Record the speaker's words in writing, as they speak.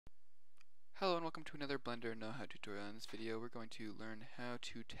Hello and welcome to another Blender know-how tutorial. In this video we're going to learn how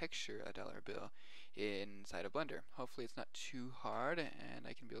to texture a dollar bill inside of Blender. Hopefully it's not too hard and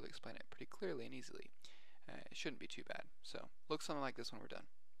I can be able to explain it pretty clearly and easily. It shouldn't be too bad. So looks something like this when we're done.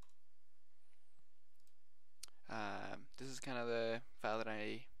 This is kind of the file that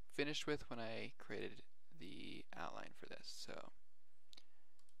I finished with when I created the outline for this. So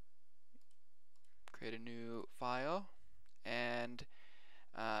create a new file, and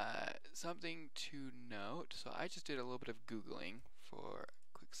something to note, so I just did a little bit of Googling for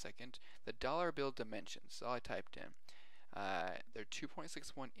a quick second. The dollar bill dimensions, all I typed in. They're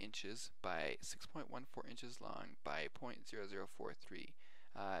 2.61 inches by 6.14 inches long by 0.0043.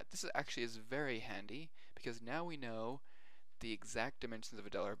 This actually is very handy because now we know the exact dimensions of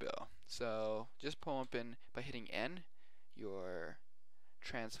a dollar bill. So just pull open by hitting N your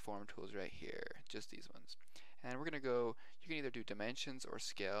transform tools right here, just these ones. And we're going to go, you can either do dimensions or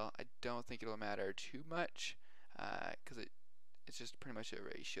scale. I don't think it'll matter too much because it's just pretty much a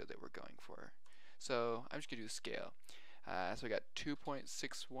ratio that we're going for. So I'm just going to do scale. So we got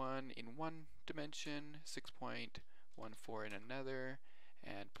 2.61 in one dimension, 6.14 in another,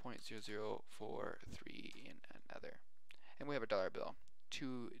 and 0.0043 in another. And we have a dollar bill,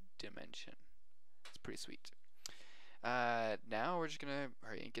 2-dimension. It's pretty sweet. Now we're just gonna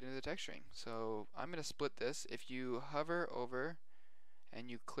hurry and get into the texturing. So I'm gonna split this. If you hover over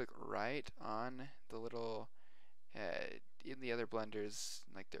and you click right on the little in the other blenders,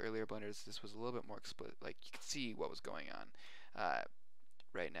 like the earlier blenders, this was a little bit more explicit. Like you could see what was going on.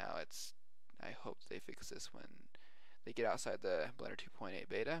 Right now, I hope they fix this when they get outside the Blender 2.8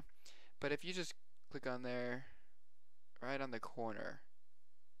 beta. But if you just click on there, right on the corner,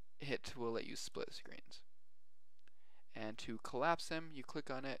 it will let you split screens. And to collapse them, you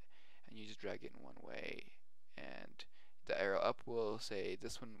click on it and you just drag it in one way, and the arrow up will say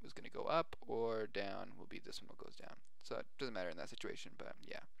this one was going to go up, or down will be this one will goes down. So it doesn't matter in that situation, but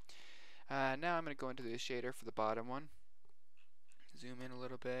yeah. Now I'm going to go into the shader for the bottom one. Zoom in a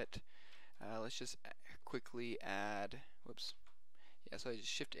little bit. Let's just quickly add, whoops. Yeah, so I just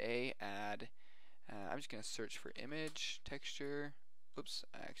Shift A, add. I'm just going to search for image, texture. Oops,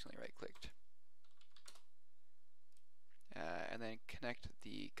 I accidentally right clicked. And then connect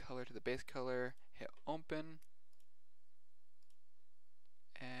the color to the base color, hit open,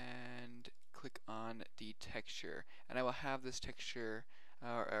 and click on the texture. And I will have this texture,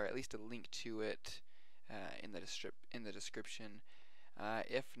 or at least a link to it, in the description.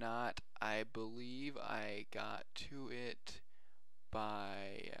 If not, I believe I got to it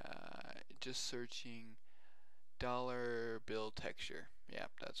by just searching dollar bill texture. Yeah,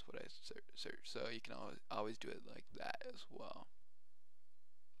 that's what I searched. So you can always do it like that as well.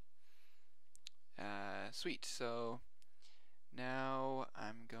 Sweet. So now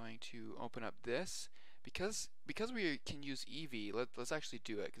I'm going to open up this because we can use Eevee. Let's actually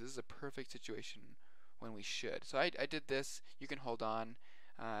do it because this is a perfect situation when we should. So I did this. You can hold on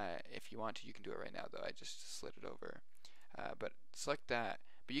if you want to. You can do it right now though. I just slid it over. But select that.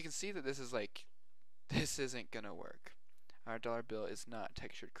 But you can see that this is like, this isn't gonna work. Our dollar bill is not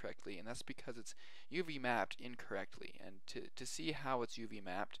textured correctly, and that's because it's UV mapped incorrectly. And to see how it's UV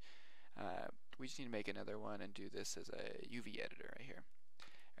mapped, we just need to make another one and do this as a UV editor right here.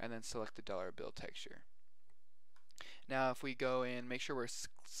 And then select the dollar bill texture. Now if we go in, make sure we're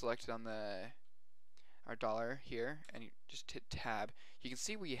selected on our dollar here, and you just hit tab, you can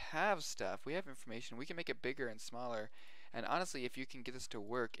see we have stuff, we have information, we can make it bigger and smaller. And honestly, if you can get this to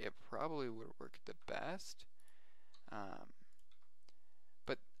work, it probably would work the best.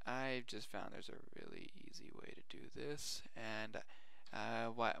 But I just found there's a really easy way to do this, and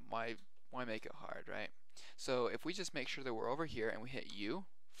why make it hard, right? So if we just make sure that we're over here and we hit U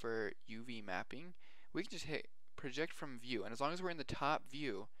for UV mapping, we can just hit project from view, and as long as we're in the top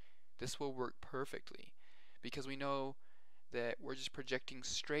view, this will work perfectly because we know that we're just projecting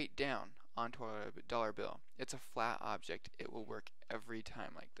straight down onto our dollar bill. It's a flat object. It will work every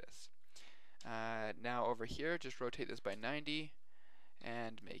time like this. Now over here, just rotate this by 90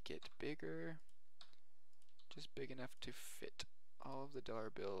 and make it bigger, just big enough to fit all of the dollar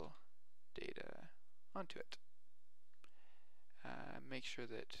bill data onto it. Make sure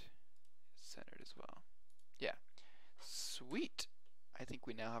that it's centered as well. Yeah, sweet. I think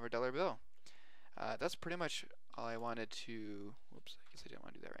we now have our dollar bill. That's pretty much all I wanted to, whoops, I guess I didn't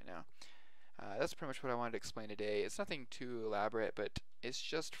want to do that right now. That's pretty much what I wanted to explain today. It's nothing too elaborate, but it's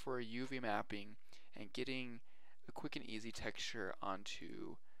just for UV mapping and getting a quick and easy texture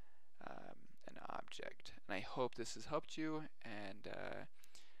onto an object. And I hope this has helped you, and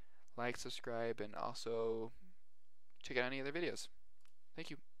like, subscribe, and also check out any other videos. Thank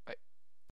you.